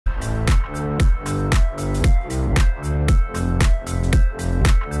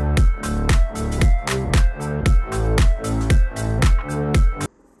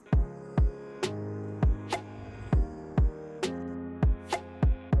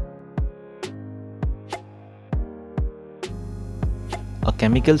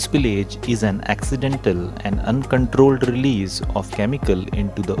chemical spillage is an accidental and uncontrolled release of chemical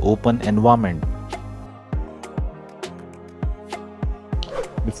into the open environment.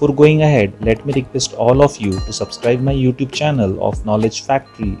 Before going ahead, let me request all of you to subscribe my YouTube channel of Knowledge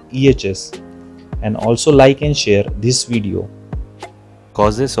Factory EHS and also like and share this video.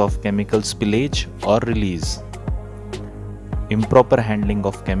 Causes of chemical spillage or release: improper handling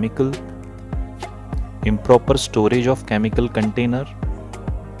of chemical, improper storage of chemical container,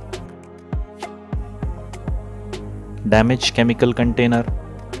 damaged chemical container,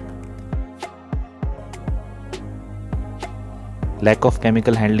 lack of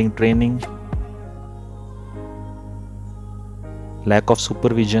chemical handling training, lack of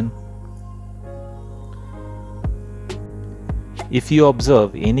supervision. If you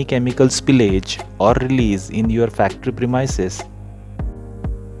observe any chemical spillage or release in your factory premises,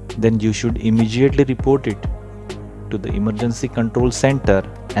 then you should immediately report it to the emergency control center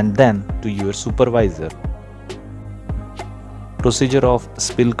and then to your supervisor. Procedure of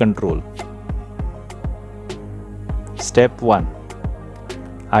spill control. Step 1.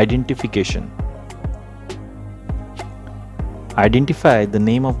 Identification. Identify the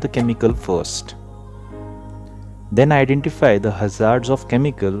name of the chemical first. Then identify the hazards of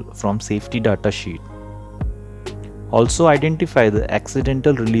chemical from safety data sheet. Also identify the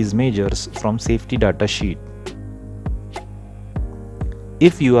accidental release measures from safety data sheet.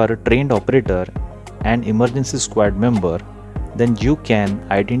 If you are a trained operator and emergency squad member, then you can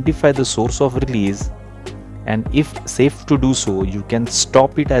identify the source of release, and if safe to do so, you can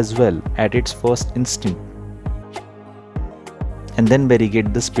stop it as well at its first instant and then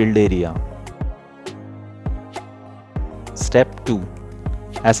barricade the spilled area. Step 2.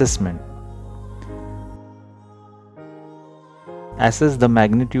 Assessment. Assess the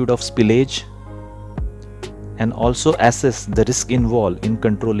magnitude of spillage and also assess the risk involved in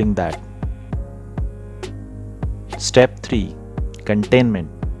controlling that. Step 3. Containment.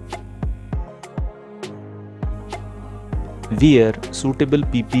 Wear suitable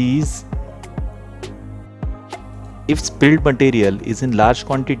PPEs. If spilled material is in large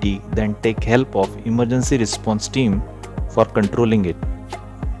quantity, then take help of emergency response team for controlling it.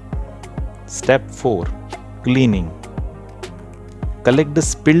 Step 4. Cleaning. Collect the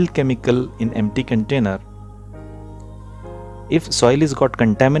spilled chemical in empty container. If soil is got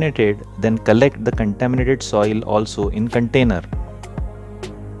contaminated, then collect the contaminated soil also in container.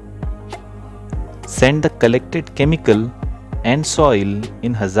 Send the collected chemical and soil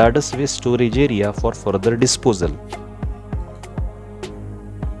in hazardous waste storage area for further disposal.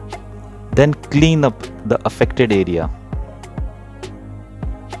 Then clean up the affected area.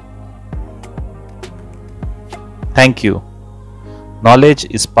 Thank you. Knowledge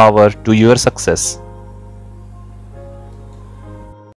is power to your success.